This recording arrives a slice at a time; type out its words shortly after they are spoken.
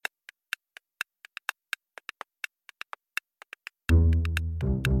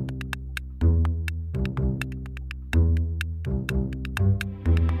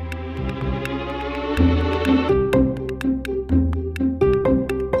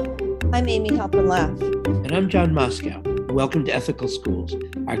I'm Amy Halpern-Laff. And I'm John Moscow. Welcome to Ethical Schools.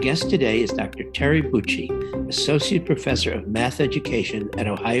 Our guest today is Dr. Terry Bucci, Associate Professor of Math Education at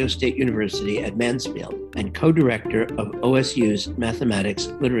Ohio State University at Mansfield and co-director of OSU's Mathematics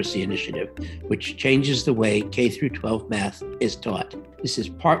Literacy Initiative, which changes the way K-12 math is taught. This is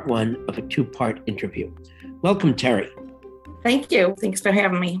part one of a two-part interview. Welcome, Terry. Thank you. Thanks for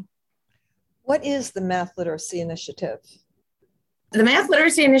having me. What is the Math Literacy Initiative? The Math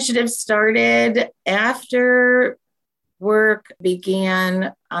Literacy Initiative started after work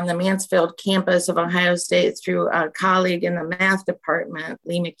began on the Mansfield campus of Ohio State through a colleague in the math department,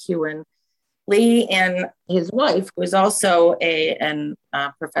 Lee McEwen. Lee and his wife, who is also a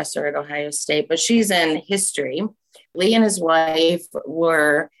professor at Ohio State, but she's in history. Lee and his wife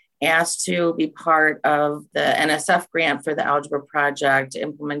were asked to be part of the NSF grant for the Algebra Project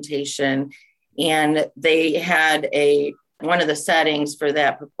implementation. And they had one of the settings for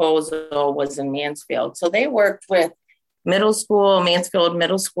that proposal was in Mansfield. So they worked with Mansfield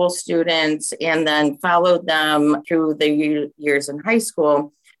middle school students, and then followed them through the years in high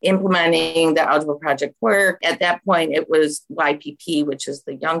school, implementing the Algebra Project work. At that point, it was YPP, which is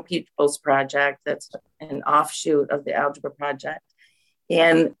the Young People's Project. That's an offshoot of the Algebra Project.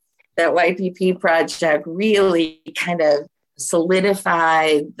 And that YPP project really kind of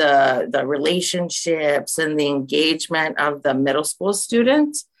solidified the relationships and the engagement of the middle school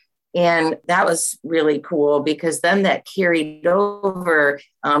students. And that was really cool because then that carried over.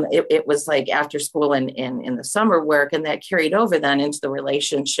 It was like after school and in the summer work, and that carried over then into the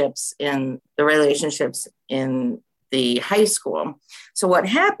relationships in the high school. So what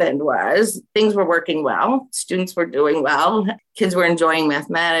happened was things were working well. Students were doing well. Kids were enjoying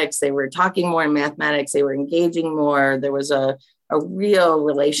mathematics. They were talking more in mathematics. They were engaging more. There was a real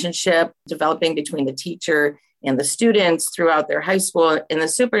relationship developing between the teacher and the students throughout their high school. And the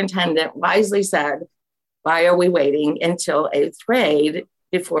superintendent wisely said, why are we waiting until 8th grade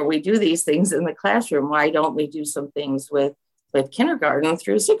before we do these things in the classroom? Why don't we do some things with kindergarten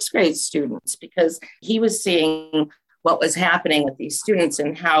through 6th grade students? Because he was seeing what was happening with these students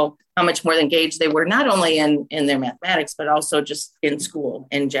and how much more engaged they were, not only in their mathematics, but also just in school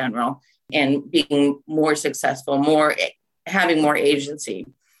in general, and being more successful, having more agency.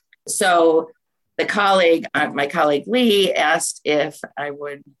 So my colleague Lee asked if I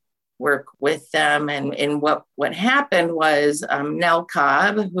would work with them. And what happened was Nell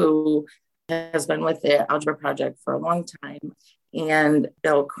Cobb, who has been with the Algebra Project for a long time, and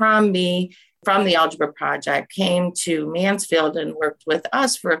Bill Crombie from the Algebra Project came to Mansfield and worked with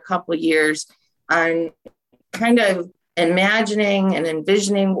us for a couple of years on kind of imagining and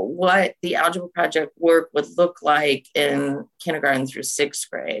envisioning what the Algebra Project work would look like in kindergarten through 6th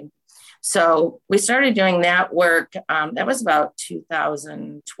grade. So we started doing that work. That was about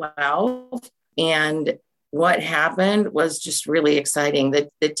 2012. And what happened was just really exciting. The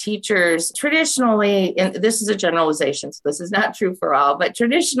teachers traditionally, and this is a generalization, so this is not true for all, but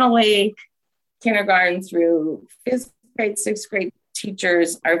traditionally, kindergarten through 5th grade, 6th grade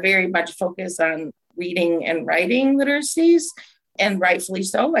teachers are very much focused on reading and writing literacies, and rightfully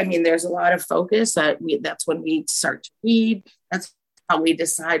so. I mean, there's a lot of focus. That's when we start to read. That's how we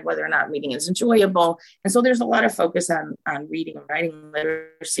decide whether or not reading is enjoyable. And so there's a lot of focus on reading and writing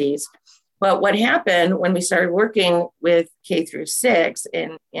literacies. But what happened when we started working with K through 6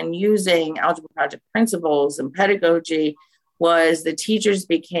 and using Algebra Project principles and pedagogy was the teachers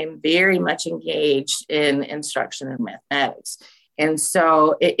became very much engaged in instruction in mathematics. And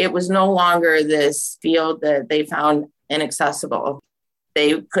so it was no longer this field that they found inaccessible.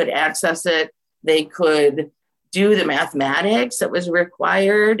 They could access it. They could do the mathematics that was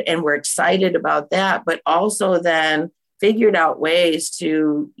required and were excited about that, but also then figured out ways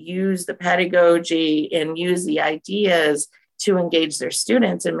to use the pedagogy and use the ideas to engage their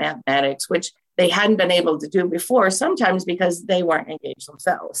students in mathematics, which they hadn't been able to do before, sometimes because they weren't engaged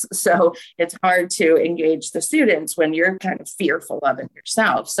themselves. So it's hard to engage the students when you're kind of fearful of it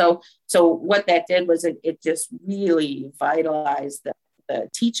yourself. So what that did was it just really vitalized the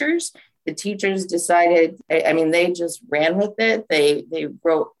teachers. The teachers decided, they just ran with it. They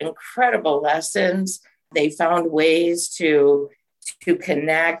wrote incredible lessons. They found ways to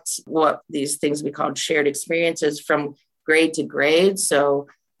connect what these things we called shared experiences from grade to grade. So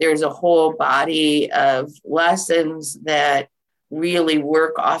there's a whole body of lessons that really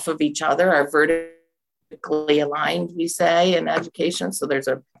work off of each other, are vertically aligned, we say, in education. So there's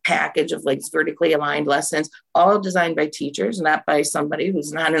a package of vertically aligned lessons, all designed by teachers, not by somebody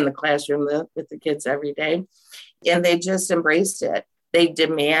who's not in the classroom with the kids every day. And they just embraced it. They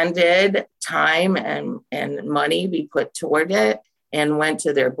demanded time and money be put toward it. and went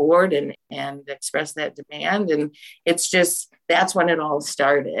to their board and expressed that demand. And it's just, that's when it all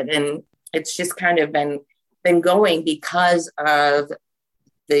started. And it's just kind of been going because of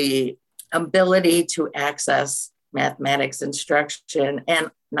the ability to access mathematics instruction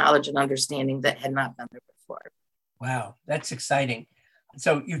and knowledge and understanding that had not been there before. Wow, that's exciting.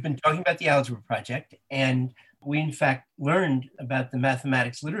 So you've been talking about the Algebra Project, and we in fact learned about the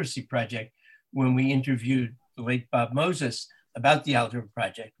Mathematics Literacy Project when we interviewed the late Bob Moses about the Algebra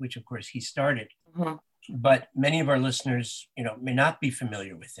Project, which of course he started. Mm-hmm. But many of our listeners, may not be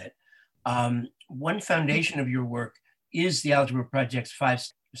familiar with it. One foundation of your work is the Algebra Project's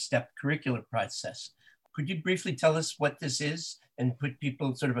 5-step curricular process. Could you briefly tell us what this is and put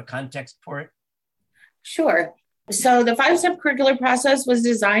people sort of a context for it? Sure. So the 5-step curricular process was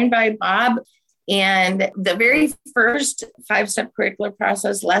designed by Bob. And the very first 5-step curricular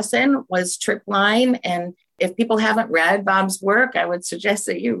process lesson was trip line. And if people haven't read Bob's work, I would suggest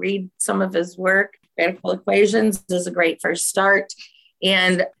that you read some of his work. Radical Equations is a great first start.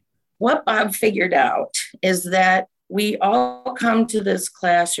 And what Bob figured out is that we all come to this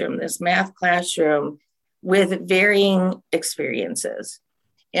classroom, this math classroom, with varying experiences.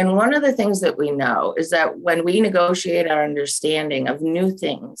 And one of the things that we know is that when we negotiate our understanding of new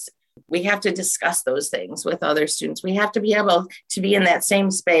things, we have to discuss those things with other students. We have to be able to be in that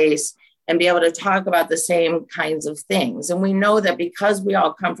same space and be able to talk about the same kinds of things. And we know that because we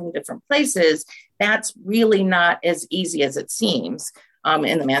all come from different places, that's really not as easy as it seems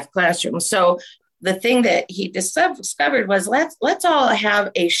in the math classroom. So the thing that he discovered was let's all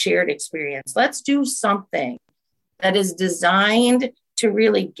have a shared experience. Let's do something that is designed to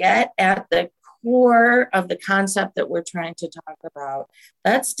really get at the core of the concept that we're trying to talk about.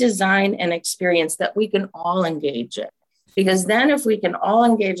 Let's design an experience that we can all engage in. Because then if we can all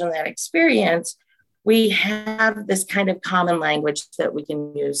engage in that experience, we have this kind of common language that we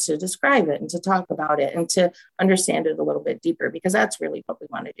can use to describe it and to talk about it and to understand it a little bit deeper, because that's really what we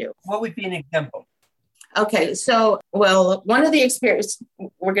want to do. What would be an example? Okay, so, one of the experiences,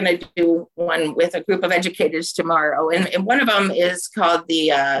 we're going to do one with a group of educators tomorrow, and one of them is called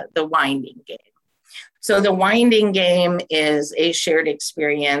the winding game. So the winding game is a shared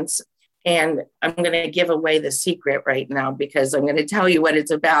experience, and I'm going to give away the secret right now because I'm going to tell you what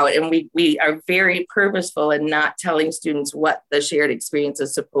it's about, and we are very purposeful in not telling students what the shared experience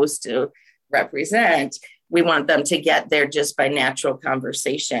is supposed to represent. We want them to get there just by natural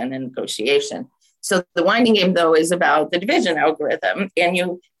conversation and negotiation. So the winding game, though, is about the division algorithm. And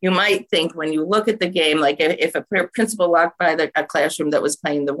you might think when you look at the game, like if a principal walked by a classroom that was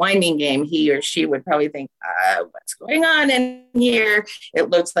playing the winding game, he or she would probably think, what's going on in here? It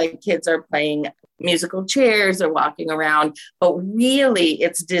looks like kids are playing musical chairs or walking around. But really,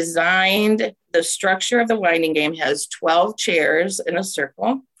 it's designed, the structure of the winding game has 12 chairs in a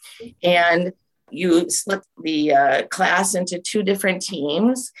circle. And you split the class into 2 different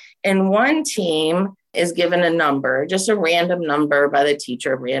teams, and one team is given a number, just a random number by the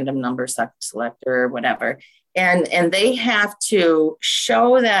teacher, a random number selector or whatever. And they have to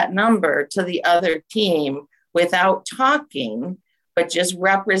show that number to the other team without talking, but just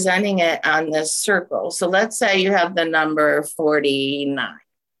representing it on this circle. So let's say you have the number 49,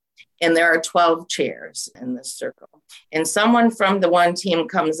 and there are 12 chairs in this circle. And someone from the one team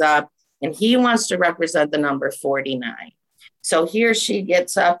comes up, and he wants to represent the number 49. So he or she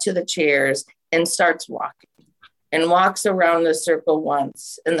gets up to the chairs and starts walking and walks around the circle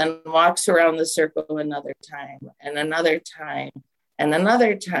once, and then walks around the circle another time and another time and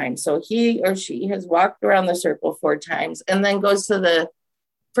another time. So he or she has walked around the circle 4 times and then goes to the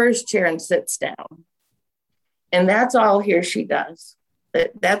first chair and sits down. And that's all he or she does.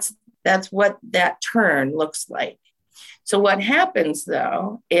 That's what that turn looks like. So what happens,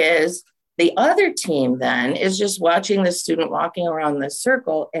 though, is the other team then is just watching the student walking around the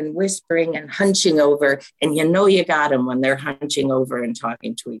circle and whispering and hunching over. And you got them when they're hunching over and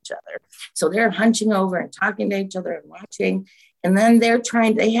talking to each other. So they're hunching over and talking to each other and watching. And then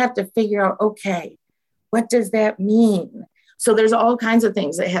they have to figure out, okay, what does that mean? So there's all kinds of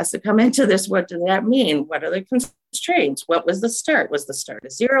things that has to come into this. What does that mean? What are the constraints? What was the start? Was the start a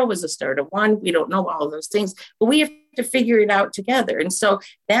 0? Was the start a 1? We don't know all of those things, but we have to figure it out together. And so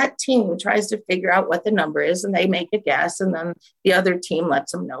that team tries to figure out what the number is, and they make a guess, and then the other team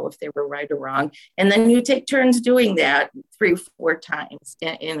lets them know if they were right or wrong. And then you take turns doing that 3 or 4 times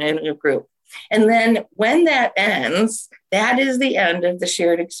in a group. And then when that ends, that is the end of the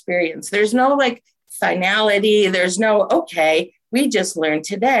shared experience. There's no finality. There's no, okay, we just learned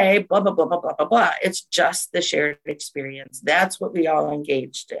today, blah, blah, blah, blah, blah, blah, blah. It's just the shared experience. That's what we all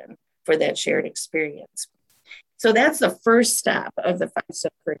engaged in for that shared experience. So that's the first step of the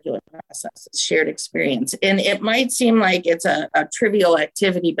 5-step curriculum process, is shared experience. And it might seem like it's a trivial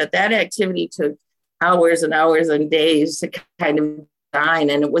activity, but that activity took hours and hours and days to kind of design.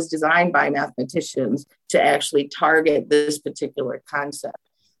 And it was designed by mathematicians to actually target this particular concept.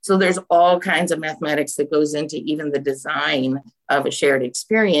 So there's all kinds of mathematics that goes into even the design of a shared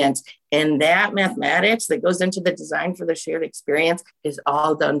experience. And that mathematics that goes into the design for the shared experience is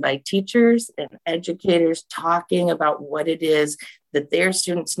all done by teachers and educators talking about what it is that their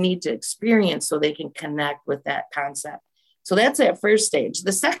students need to experience so they can connect with that concept. So that's that first stage.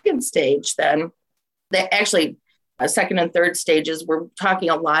 The second stage then, second and third stages, we're talking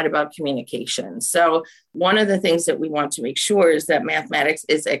a lot about communication. So one of the things that we want to make sure is that mathematics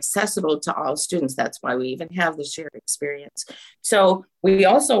is accessible to all students. That's why we even have the shared experience. So we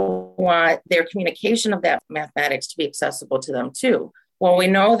also want their communication of that mathematics to be accessible to them too. Well, we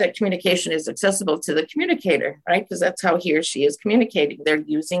know that communication is accessible to the communicator, right? Because that's how he or she is communicating. They're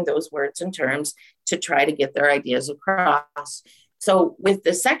using those words and terms to try to get their ideas across. So with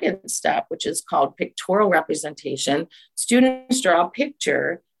the second step, which is called pictorial representation, students draw a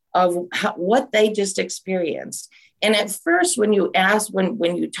picture of what they just experienced. And at first, when you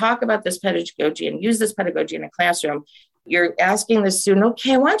talk about this pedagogy and use this pedagogy in a classroom, you're asking the student,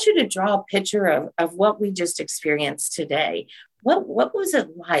 okay, I want you to draw a picture of what we just experienced today. What was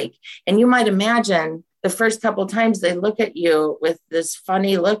it like? And you might imagine the first couple of times they look at you with this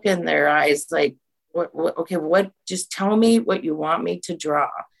funny look in their eyes, like, just tell me what you want me to draw.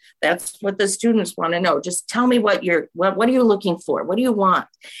 That's what the students want to know. Just tell me what are you looking for? What do you want?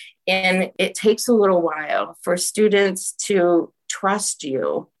 And it takes a little while for students to trust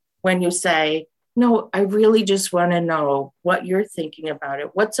you when you say, no, I really just want to know what you're thinking about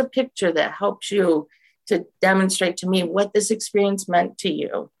it. What's a picture that helps you to demonstrate to me what this experience meant to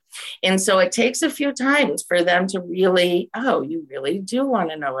you? And so it takes a few times for them to really, oh, you really do want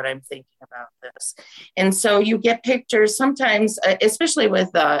to know what I'm thinking about this. And so you get pictures sometimes, especially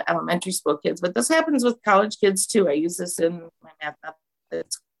with elementary school kids, but this happens with college kids too. I use this in my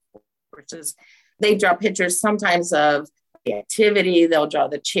mathematics courses. They draw pictures sometimes of the activity. They'll draw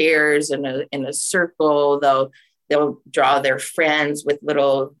the chairs in a circle. They'll draw their friends with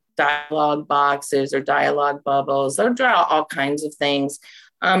little dialogue boxes or dialogue bubbles. They'll draw all kinds of things.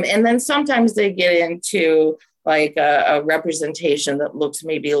 And then sometimes they get into like a representation that looks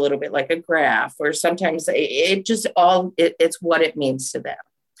maybe a little bit like a graph, or sometimes it's what it means to them.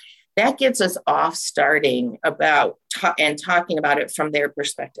 That gets us off starting about and talking about it from their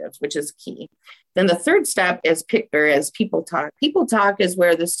perspective, which is key. Then the third step is people talk. People talk is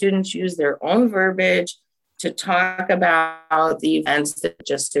where the students use their own verbiage to talk about the events that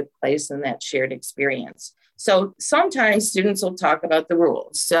just took place in that shared experience. So sometimes students will talk about the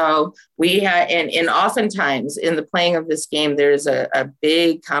rules. So and oftentimes in the playing of this game, there's a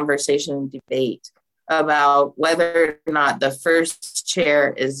big conversation and debate about whether or not the first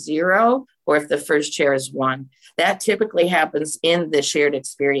chair is 0 or if the first chair is 1. That typically happens in the shared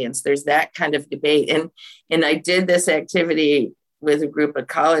experience. There's that kind of debate. And I did this activity with a group of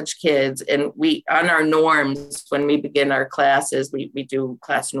college kids, and on our norms, when we begin our classes, we do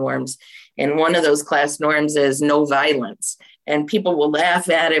class norms. And one of those class norms is no violence. And people will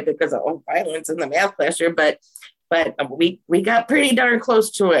laugh at it because of violence in the math classroom, but we got pretty darn close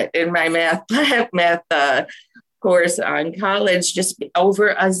to it in my math course on college, just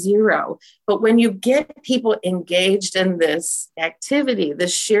over a 0. But when you get people engaged in this activity,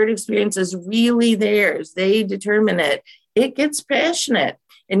 this shared experience is really theirs. They determine it. It gets passionate,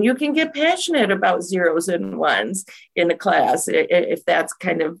 and you can get passionate about 0s and 1s in a class if that's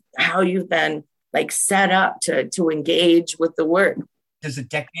kind of how you've been like set up to engage with the word. Does a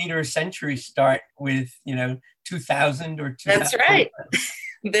decade or a century start with 2000 or 2000? That's right.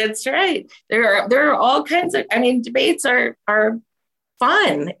 That's right. There are all kinds of. Debates are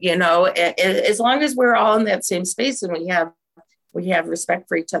fun. As long as we're all in that same space and we have respect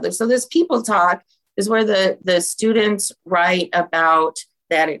for each other. So this people talk is where the students write about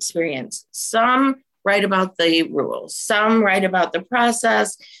that experience. Some write about the rules, some write about the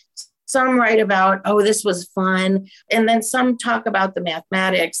process, some write about, oh, this was fun. And then some talk about the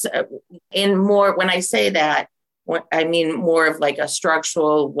mathematics in more, when I say that, I mean more of like a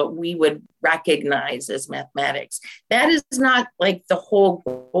structural, what we would recognize as mathematics. That is not like the whole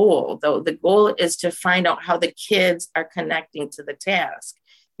goal, though. The goal is to find out how the kids are connecting to the task,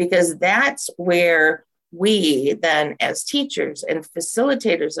 because that's where we then as teachers and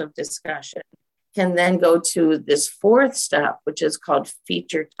facilitators of discussion can then go to this fourth step, which is called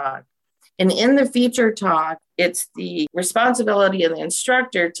feature talk. And in the feature talk, it's the responsibility of the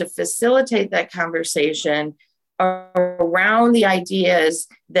instructor to facilitate that conversation around the ideas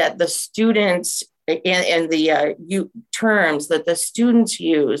that the students and the terms that the students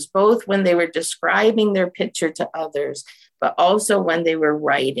use, both when they were describing their picture to others, but also when they were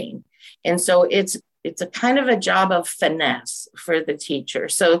writing. And so it's a kind of a job of finesse for the teacher.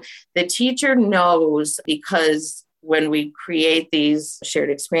 So the teacher knows, because when we create these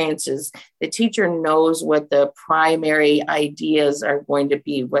shared experiences, the teacher knows what the primary ideas are going to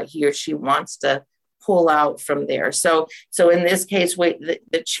be, what he or she wants to pull out from there. So in this case,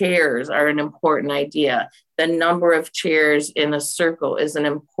 the chairs are an important idea. The number of chairs in a circle is an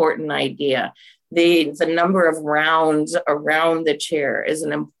important idea. The number of rounds around the chair is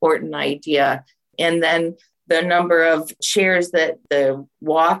an important idea. And then the number of chairs that the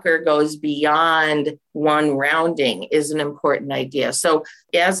walker goes beyond one rounding is an important idea. So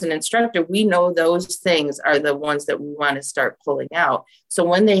as an instructor, we know those things are the ones that we want to start pulling out. So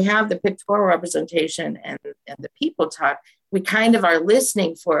when they have the pictorial representation and the people talk, we kind of are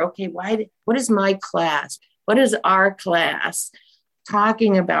listening for, okay, what is my class? What is our class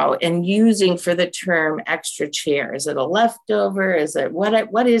talking about and using for the term extra chair? Is it a leftover? Is it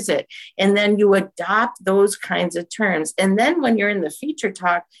what is it? And then you adopt those kinds of terms. And then when you're in the feature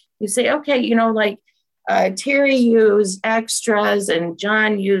talk, you say, okay, like Terry used extras and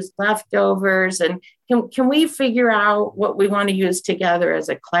John used leftovers. And can we figure out what we want to use together as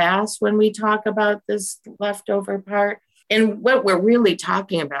a class when we talk about this leftover part? And what we're really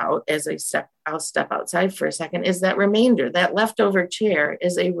talking about, I'll step outside for a second, is that remainder. That leftover chair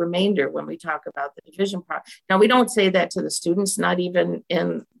is a remainder when we talk about the division part. Now, we don't say that to the students, not even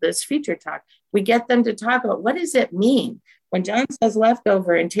in this feature talk. We get them to talk about, what does it mean? When John says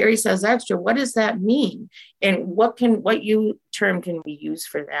leftover and Terry says extra, what does that mean? And what term can we use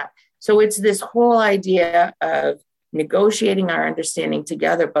for that? So it's this whole idea of negotiating our understanding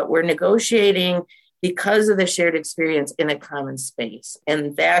together, but we're negotiating because of the shared experience in a common space.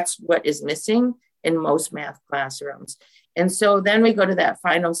 And that's what is missing in most math classrooms. And so then we go to that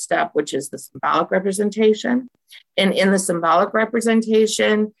final step, which is the symbolic representation. And in the symbolic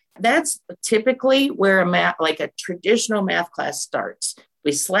representation, that's typically where a traditional math class starts.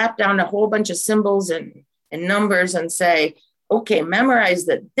 We slap down a whole bunch of symbols and numbers and say, okay, memorize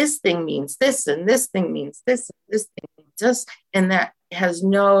that this thing means this, and this thing means this, and this thing means this. And that has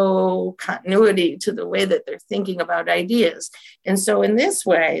no continuity to the way that they're thinking about ideas. And so in this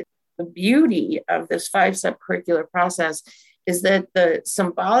way, the beauty of this 5-step curricular process is that the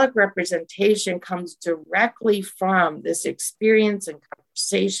symbolic representation comes directly from this experience and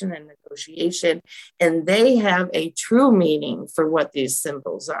conversation and negotiation, and they have a true meaning for what these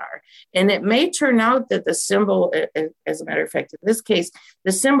symbols are. And it may turn out that the symbol, as a matter of fact, in this case,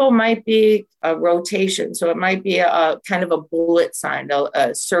 the symbol might be a rotation. So it might be a kind of a bullet sign,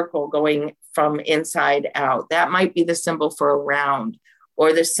 a circle going from inside out. That might be the symbol for a round.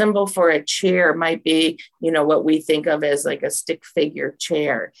 Or the symbol for a chair might be, what we think of as like a stick figure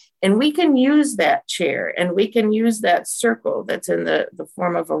chair. And we can use that chair and we can use that circle that's in the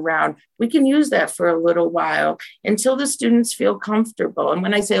form of a round. We can use that for a little while until the students feel comfortable. And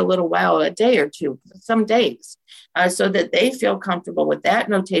when I say a little while, a day or two, some days, so that they feel comfortable with that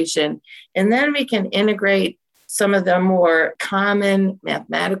notation. And then we can integrate some of the more common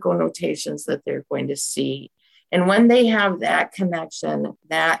mathematical notations that they're going to see. And when they have that connection,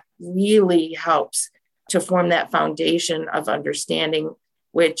 that really helps to form that foundation of understanding,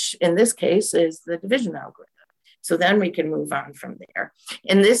 which in this case is the division algorithm. So then we can move on from there.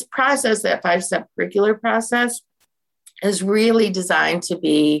 And this process, that 5-step curricular process, is really designed to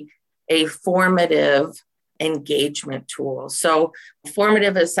be a formative engagement tool. So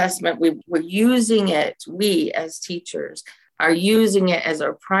formative assessment, we're using it, we as teachers are using it as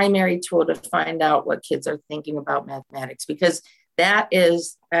our primary tool to find out what kids are thinking about mathematics, because that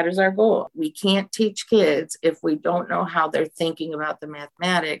is our goal. We can't teach kids if we don't know how they're thinking about the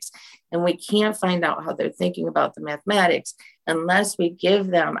mathematics, and we can't find out how they're thinking about the mathematics unless we give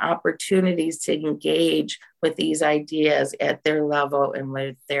them opportunities to engage with these ideas at their level and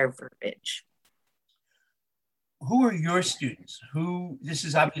with their verbiage. Who are your students? This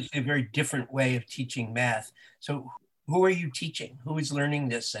is obviously a very different way of teaching math. So who are you teaching? Who is learning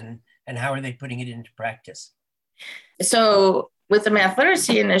this, and how are they putting it into practice? So with the Math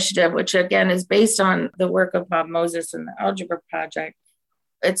Literacy Initiative, which again is based on the work of Bob Moses and the Algebra Project,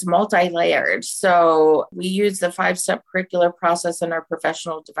 it's multi-layered. So we use the 5-step curricular process in our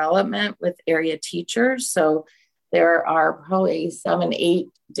professional development with area teachers. So there are probably 7-8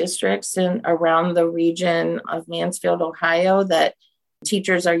 districts around the region of Mansfield, Ohio, that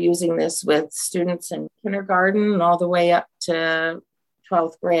teachers are using this with students in kindergarten all the way up to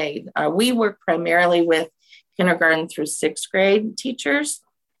 12th grade. We work primarily with kindergarten through sixth grade teachers.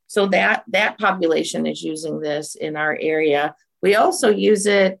 So that population is using this in our area. We also use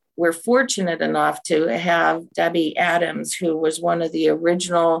it. We're fortunate enough to have Debbie Adams, who was one of the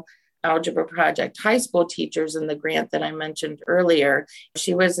original Algebra Project high school teachers in the grant that I mentioned earlier.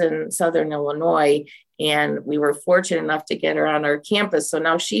 She was in Southern Illinois, and we were fortunate enough to get her on our campus. So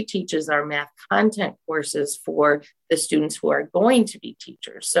now she teaches our math content courses for the students who are going to be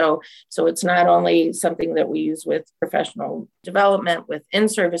teachers. So it's not only something that we use with professional development with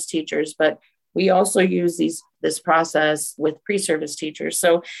in-service teachers, but we also use this process with pre-service teachers.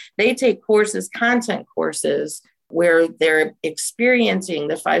 So they take courses, content courses, where they're experiencing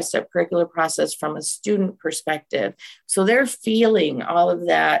the 5-step curricular process from a student perspective. So they're feeling all of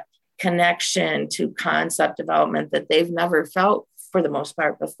that connection to concept development that they've never felt for the most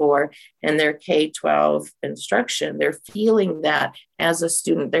part before in their K-12 instruction. They're feeling that as a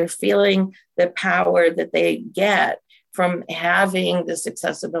student. They're feeling the power that they get from having this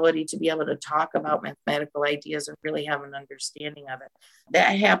accessibility to be able to talk about mathematical ideas and really have an understanding of it.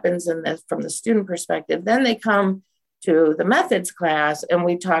 That happens from the student perspective. Then they come to the methods class and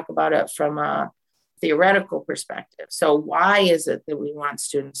we talk about it from a theoretical perspective. So why is it that we want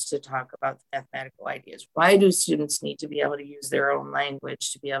students to talk about mathematical ideas? Why do students need to be able to use their own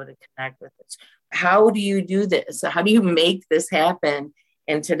language to be able to connect with this? How do you do this? How do you make this happen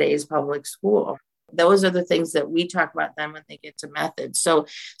in today's public school? Those are the things that we talk about then when they get to methods. So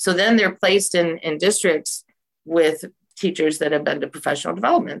then they're placed in districts with teachers that have been to professional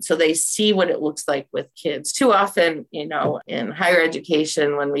development. So they see what it looks like with kids. Too often, in higher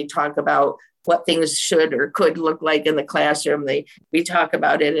education, when we talk about what things should or could look like in the classroom, we talk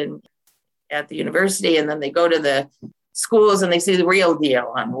about it at the university, and then they go to the schools and they see the real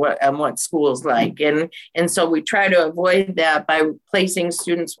deal on what school's like. And so we try to avoid that by placing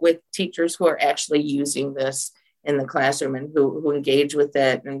students with teachers who are actually using this in the classroom and who engage with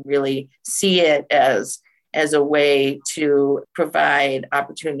it and really see it as a way to provide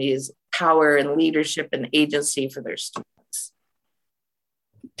opportunities, power and leadership and agency for their students.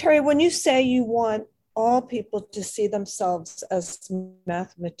 Terry, when you say you want all people to see themselves as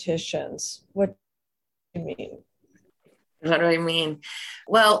mathematicians, what do you mean? What do I mean?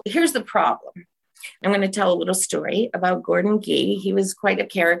 Well, here's the problem. I'm going to tell a little story about Gordon Gee. He was quite a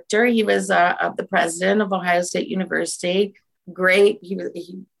character. He was the president of Ohio State University. Great. He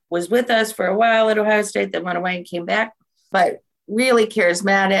was with us for a while at Ohio State, then went away and came back, but really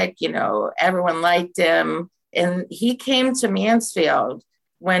charismatic. Everyone liked him. And he came to Mansfield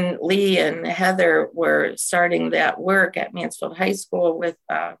when Lee and Heather were starting that work at Mansfield High School with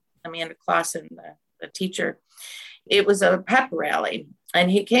Amanda Clausen, the teacher. It was a pep rally,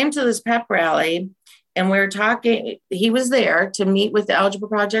 and he came to this pep rally, and we were talking. He was there to meet with the Algebra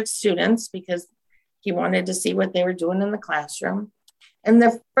Project students because he wanted to see what they were doing in the classroom. And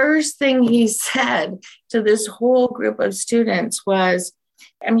the first thing he said to this whole group of students was,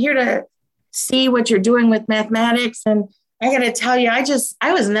 I'm here to see what you're doing with mathematics. And I got to tell you,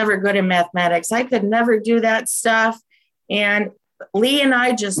 I was never good in mathematics. I could never do that stuff. And Lee and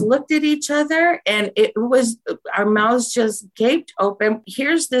I just looked at each other and our mouths just gaped open.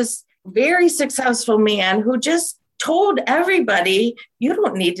 Here's this very successful man who just told everybody, you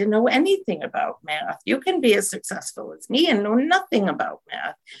don't need to know anything about math. You can be as successful as me and know nothing about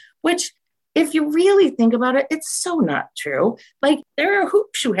math, which if you really think about it, it's so not true. Like there are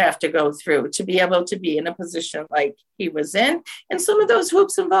hoops you have to go through to be able to be in a position like he was in. And some of those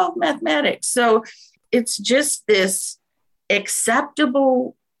hoops involve mathematics. So it's just this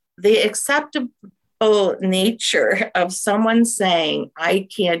acceptable nature of someone saying, I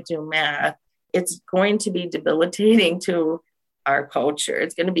can't do math. It's going to be debilitating to our culture.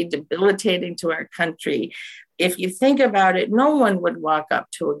 It's going to be debilitating to our country. If you think about it, no one would walk up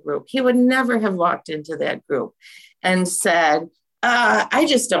to a group. He would never have walked into that group and said, I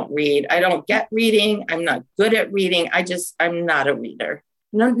just don't read. I don't get reading. I'm not good at reading. I'm not a reader.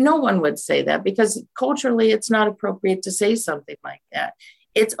 No one would say that because culturally it's not appropriate to say something like that.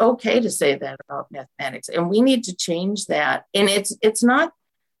 It's okay to say that about mathematics, and we need to change that. And it's not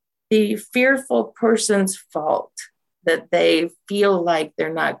the fearful person's fault that they feel like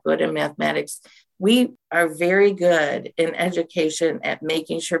they're not good in mathematics. We are very good in education at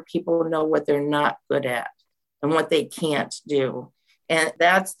making sure people know what they're not good at and what they can't do. And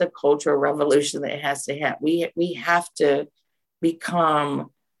that's the cultural revolution that has to happen. We have to become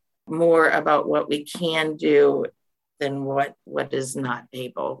more about what we can do than what is not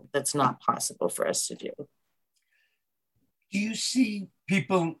able, that's not possible for us to do. Do you see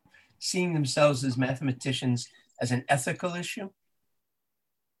people seeing themselves as mathematicians as an ethical issue?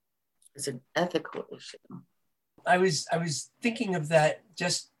 It's an ethical issue. I was thinking of that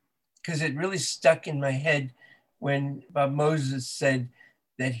just because it really stuck in my head when Bob Moses said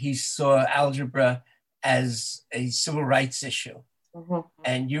that he saw algebra as a civil rights issue. Mm-hmm.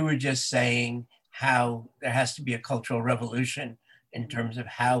 And you were just saying how there has to be a cultural revolution in terms of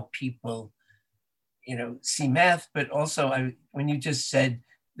how people, see math, but also when you just said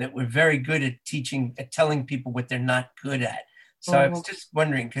that we're very good at teaching, at telling people what they're not good at. So I was just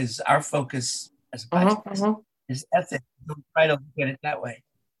wondering, because our focus as a podcast is ethics. We'll try to get it that way.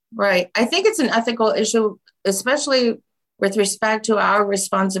 Right. I think it's an ethical issue, especially with respect to our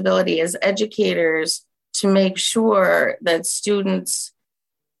responsibility as educators to make sure that students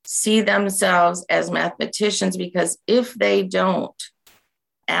see themselves as mathematicians, because if they don't,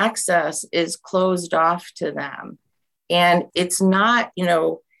 access is closed off to them. And it's not,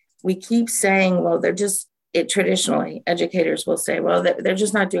 we keep saying, well, traditionally, educators will say, well, they're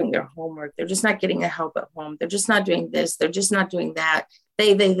just not doing their homework. They're just not getting the help at home. They're just not doing this. They're just not doing that.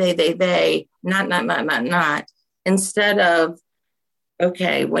 They, not. Instead of,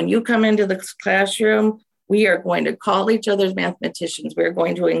 okay, when you come into the classroom, we are going to call each other's mathematicians. We're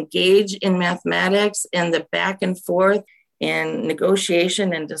going to engage in mathematics and the back and forth and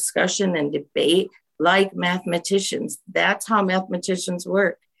negotiation and discussion and debate like mathematicians. That's how mathematicians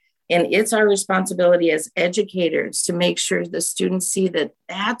work. And it's our responsibility as educators to make sure the students see that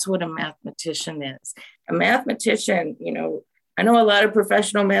that's what a mathematician is. A mathematician, I know a lot of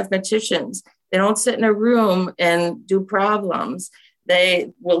professional mathematicians, they don't sit in a room and do problems.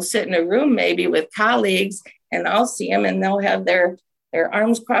 They will sit in a room maybe with colleagues, and I'll see them and they'll have their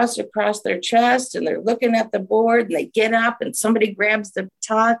arms crossed across their chest and they're looking at the board, and they get up and somebody grabs the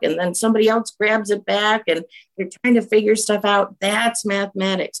chalk and then somebody else grabs it back and they're trying to figure stuff out. That's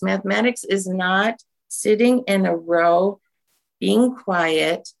mathematics. Mathematics is not sitting in a row, being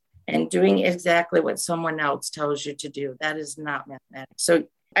quiet and doing exactly what someone else tells you to do. That is not mathematics. So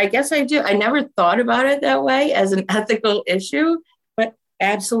I guess I do. I never thought about it that way as an ethical issue, but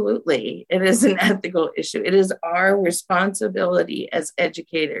absolutely, it is an ethical issue. It is our responsibility as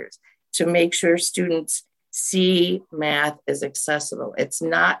educators to make sure students see math as accessible. It's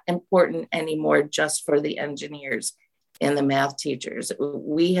not important anymore just for the engineers and the math teachers.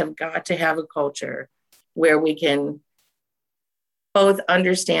 We have got to have a culture where we can both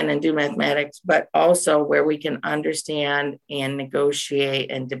understand and do mathematics, but also where we can understand and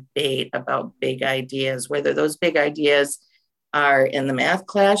negotiate and debate about big ideas, whether those big ideas are in the math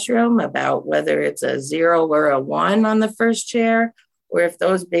classroom about whether it's a 0 or a 1 on the first chair, or if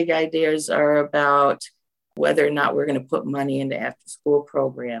those big ideas are about whether or not we're going to put money into after school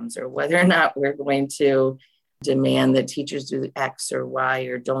programs, or whether or not we're going to demand that teachers do X or Y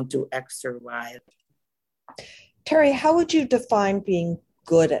or don't do X or Y. Terry, how would you define being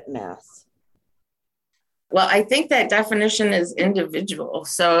good at math? Well, I think that definition is individual.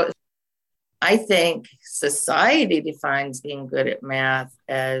 So I think society defines being good at math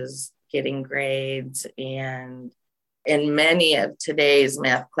as getting grades. And in many of today's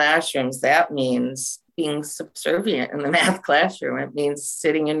math classrooms, that means being subservient in the math classroom. It means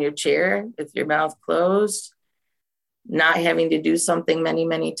sitting in your chair with your mouth closed, not having to do something many,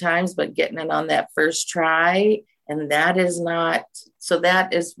 many times, but getting it on that first try. And that is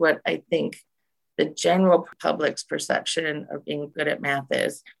what I think the general public's perception of being good at math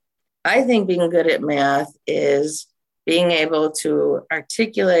is. I think being good at math is being able to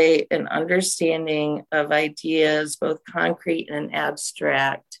articulate an understanding of ideas, both concrete and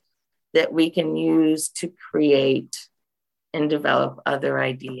abstract, that we can use to create and develop other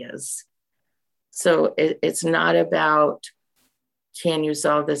ideas. So it's not about, can you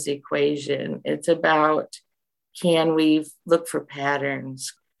solve this equation? It's about, can we look for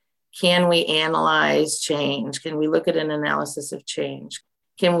patterns? Can we analyze change? Can we look at an analysis of change?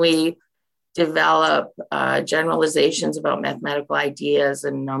 Can we develop generalizations about mathematical ideas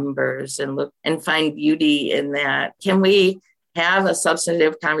and numbers and look and find beauty in that? Can we have a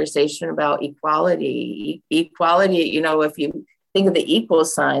substantive conversation about equality? Equality, if you think of the equal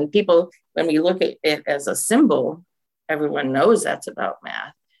sign, people, when we look at it as a symbol, everyone knows that's about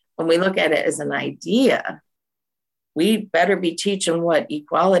math. When we look at it as an idea, we better be teaching what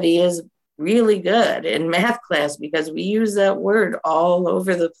equality is really good in math class, because we use that word all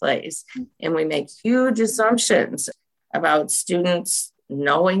over the place and we make huge assumptions about students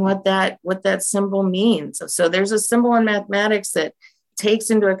knowing what that symbol means. So there's a symbol in mathematics that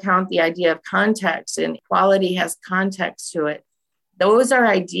takes into account the idea of context, and equality has context to it. Those are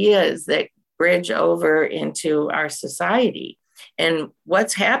ideas that bridge over into our society. And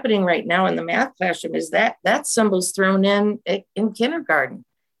what's happening right now in the math classroom is that symbol's thrown in kindergarten.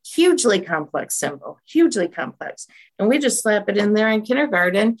 hugely complex symbol, hugely complex. And we just slap it in there in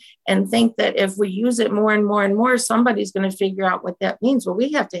kindergarten and think that if we use it more and more and more, somebody's going to figure out what that means. Well,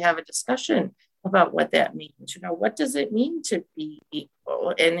 we have to have a discussion about what that means. What does it mean to be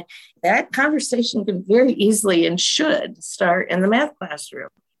equal? And that conversation can very easily and should start in the math classroom.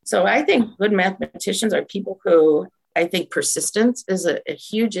 So I think good mathematicians are people who, I think persistence is a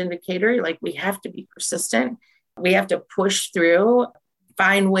huge indicator. Like, we have to be persistent. We have to push through,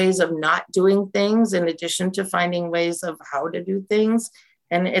 find ways of not doing things in addition to finding ways of how to do things.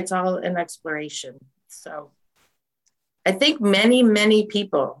 And it's all an exploration. So I think many, many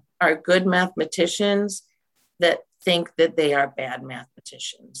people are good mathematicians that think that they are bad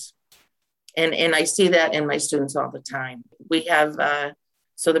mathematicians. And I see that in my students all the time. We have,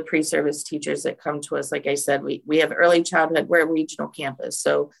 so the pre-service teachers that come to us, like I said, we have early childhood, we're a regional campus.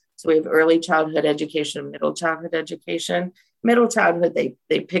 So we have early childhood education, middle childhood education. Middle childhood,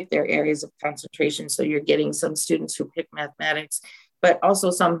 they pick their areas of concentration. So you're getting some students who pick mathematics, but also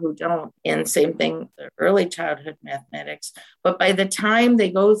some who don't. And same thing, the early childhood mathematics. But by the time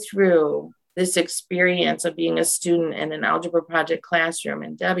they go through this experience of being a student in an algebra project classroom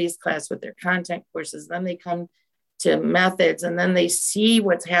in Debbie's class with their content courses, then they come to methods, and then they see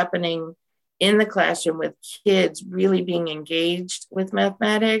what's happening in the classroom with kids really being engaged with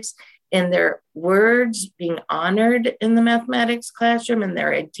mathematics and their words being honored in the mathematics classroom and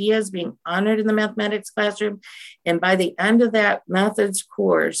their ideas being honored in the mathematics classroom. And by the end of that methods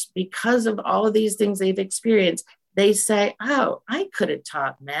course, because of all of these things they've experienced, they say, oh, I could have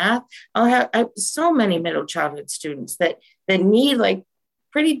taught math. I have so many middle childhood students that need like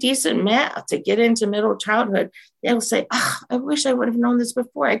pretty decent math to get into middle childhood. They'll say, oh, I wish I would have known this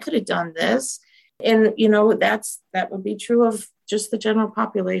before. I could have done this. And, that would be true of just the general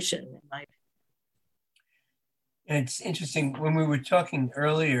population. In my opinion. And it's interesting, when we were talking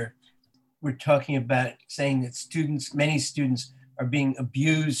earlier, we're talking about saying that many students are being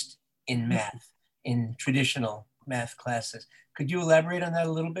abused in math, in traditional math classes. Could you elaborate on that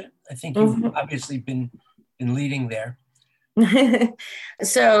a little bit? I think you've obviously been leading there.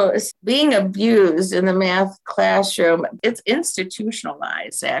 So being abused in the math classroom, it's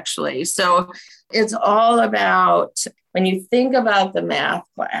institutionalized, actually. So it's all about, when you think about the math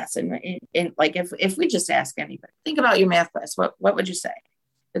class, and like if we just ask anybody, think about your math class, what would you say?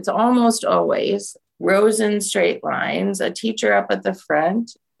 It's almost always rows and straight lines, a teacher up at the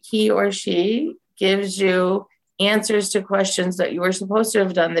front, he or she gives you answers to questions that you were supposed to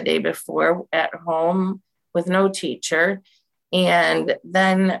have done the day before at home with no teacher, and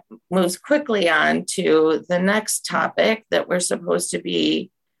then moves quickly on to the next topic that we're supposed to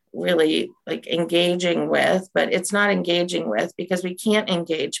be really like engaging with, but it's not engaging with because we can't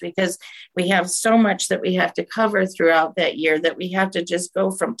engage because we have so much that we have to cover throughout that year that we have to just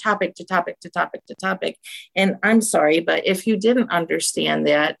go from topic to topic to topic to topic. And I'm sorry, but if you didn't understand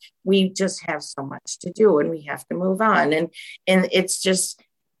that, we just have so much to do and we have to move on. And it's just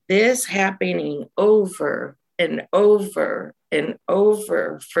this happening over and over and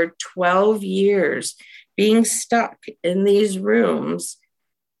over for 12 years, being stuck in these rooms,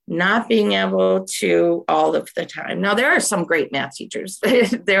 not being able to all of the time. Now, there are some great math teachers.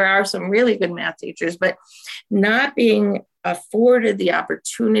 There are some really good math teachers, but not being afforded the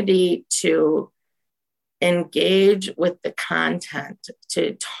opportunity to engage with the content,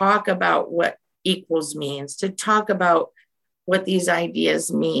 to talk about what equals means, to talk about what these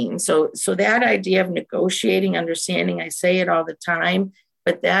ideas mean. So that idea of negotiating, understanding, I say it all the time,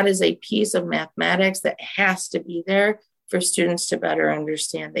 but that is a piece of mathematics that has to be there for students to better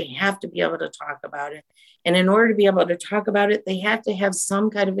understand. They have to be able to talk about it. And in order to be able to talk about it, they have to have some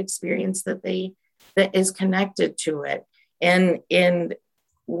kind of experience that is connected to it. And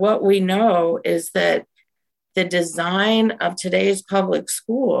what we know is that the design of today's public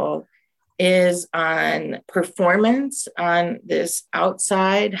school is on performance, on this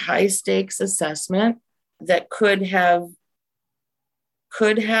outside high stakes assessment that could have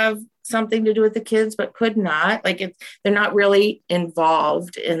something to do with the kids, but could not. Like they're not really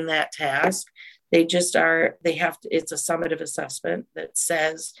involved in that task. They just are, it's a summative assessment that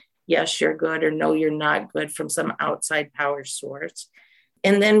says, yes, you're good, or no, you're not good, from some outside power source.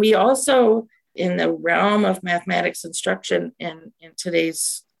 And then we also, in the realm of mathematics instruction in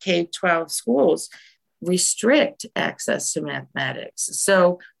today's K-12 schools, restrict access to mathematics.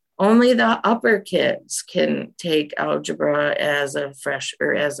 So Only the upper kids can take algebra as a fresh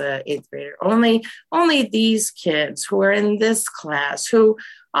or as a eighth grader. Only these kids who are in this class, who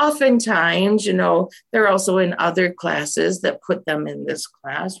oftentimes, they're also in other classes that put them in this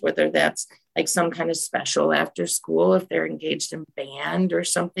class, whether that's like some kind of special after school, if they're engaged in band or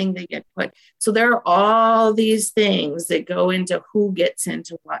something, they get put. So there are all these things that go into who gets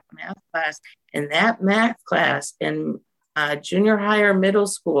into what math class. And that math class in junior high or middle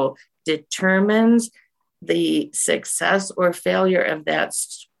school determines the success or failure of that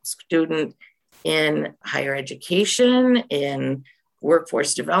student in higher education, in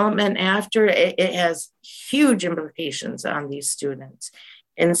workforce development after. It has huge implications on these students.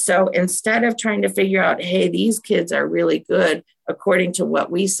 And so instead of trying to figure out, hey, these kids are really good according to what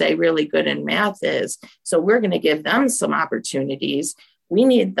we say really good in math is, so we're going to give them some opportunities. We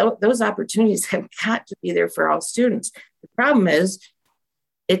need those opportunities have got to be there for all students. The problem is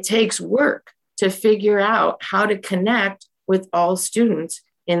it takes work to figure out how to connect with all students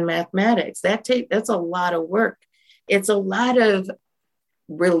in mathematics. That's a lot of work. It's a lot of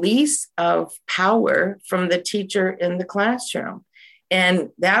release of power from the teacher in the classroom. And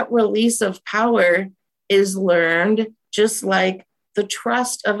that release of power is learned just like the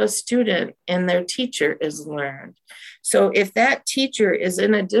trust of a student in their teacher is learned. So if that teacher is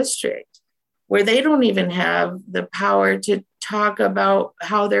in a district where they don't even have the power to talk about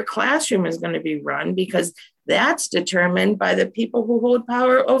how their classroom is going to be run, because that's determined by the people who hold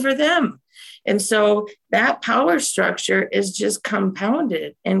power over them. And so that power structure is just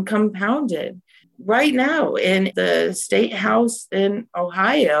compounded and compounded. Right now in the state house in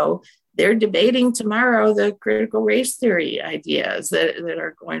Ohio, they're debating tomorrow the critical race theory ideas that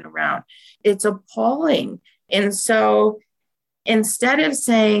are going around. It's appalling. And so instead of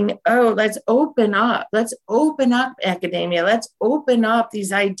saying, oh, let's open up academia, let's open up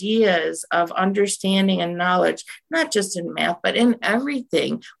these ideas of understanding and knowledge, not just in math, but in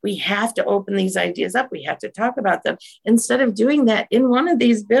everything. We have to open these ideas up. We have to talk about them. Instead of doing that, in one of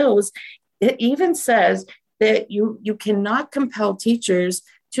these bills, it even says that you cannot compel teachers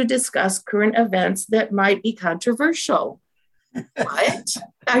to discuss current events that might be controversial. What?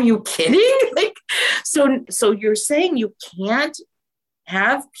 Are you kidding? So you're saying you can't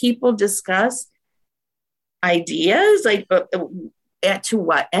have people discuss ideas? To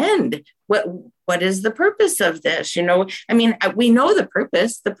what end? What is the purpose of this? We know the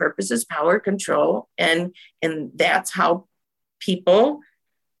purpose. The purpose is power control, and that's how people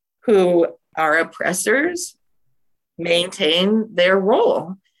who are oppressors maintain their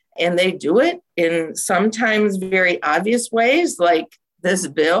role. And they do it in sometimes very obvious ways, like this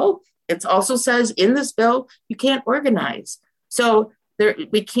bill. It also says in this bill, you can't organize. So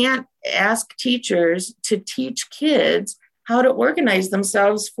we can't ask teachers to teach kids how to organize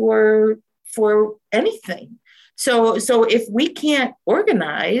themselves for anything. So if we can't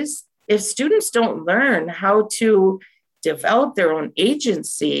organize, if students don't learn how to develop their own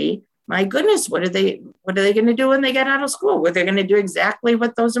agency, my goodness, what are they going to do when they get out of school? Well, they're going to do exactly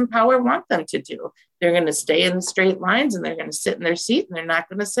what those in power want them to do. They're going to stay in the straight lines and they're going to sit in their seat and they're not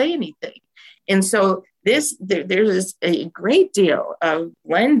going to say anything. And so there's a great deal of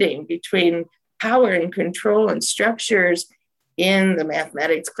blending between power and control and structures in the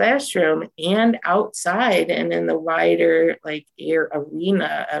mathematics classroom and outside and in the wider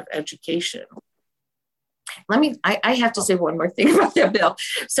arena of education. I have to say one more thing about that bill.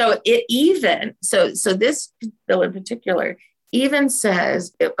 So this bill in particular even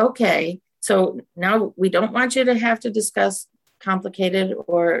says, okay, so now we don't want you to have to discuss complicated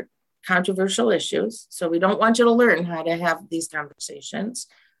or controversial issues. So we don't want you to learn how to have these conversations,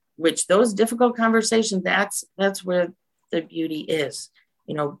 which those difficult conversations, that's where the beauty is,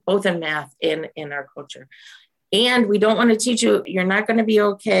 both in math and in our culture. And we don't want to teach you, you're not going to be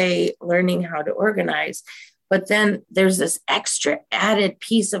okay learning how to organize. But then there's this extra added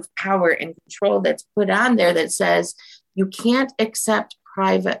piece of power and control that's put on there that says you can't accept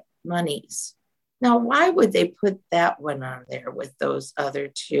private monies. Now, why would they put that one on there with those other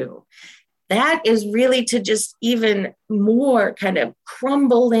two? That is really to just even more kind of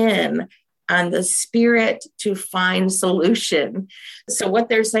crumble in on the spirit to find solution. So what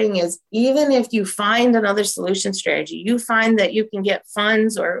they're saying is, even if you find another solution strategy, you find that you can get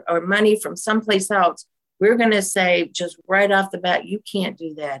funds or money from someplace else, we're going to say just right off the bat, you can't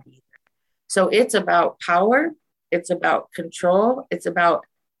do that either. So it's about power, it's about control, it's about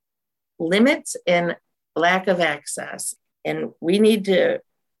limits and lack of access. And we need to,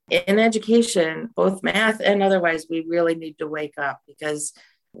 in education, both math and otherwise, we really need to wake up, because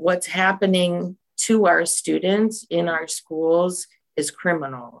what's happening to our students in our schools is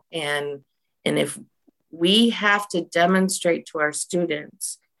criminal. And if we have to demonstrate to our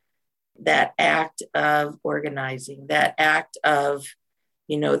students that act of organizing, that act of,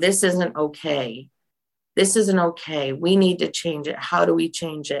 this isn't okay. This isn't okay. We need to change it. How do we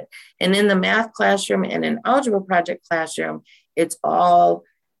change it? And in the math classroom and in algebra project classroom, it's all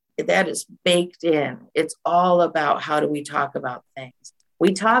that is baked in. It's all about how do we talk about things.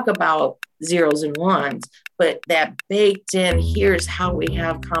 We talk about zeros and ones, but that baked in, here's how we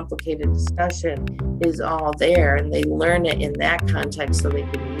have complicated discussion is all there. And they learn it in that context so they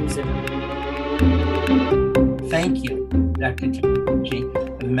can use it. Thank you, Dr. Bucci,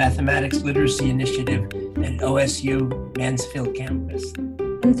 of the Mathematics Literacy Initiative at OSU Mansfield campus.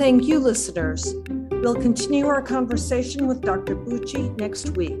 And thank you, listeners. We'll continue our conversation with Dr. Bucci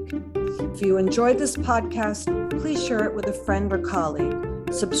next week. If you enjoyed this podcast, please share it with a friend or colleague.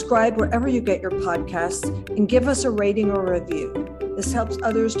 Subscribe wherever you get your podcasts and give us a rating or review. This helps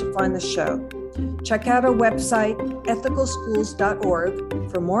others to find the show. Check out our website,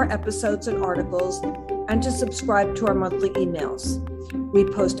 ethicalschools.org, for more episodes and articles, and to subscribe to our monthly emails. We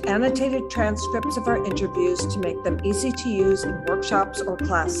post annotated transcripts of our interviews to make them easy to use in workshops or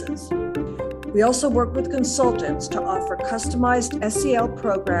classes. We also work with consultants to offer customized SEL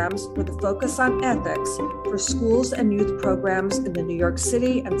programs with a focus on ethics for schools and youth programs in the New York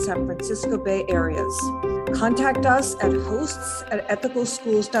City and San Francisco Bay areas. Contact us at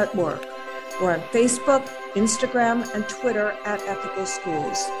hosts@ethicalschools.org. We're on Facebook, Instagram, and Twitter at Ethical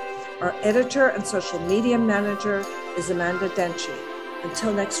Schools. Our editor and social media manager is Amanda Denchi.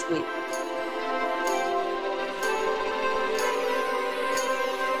 Until next week.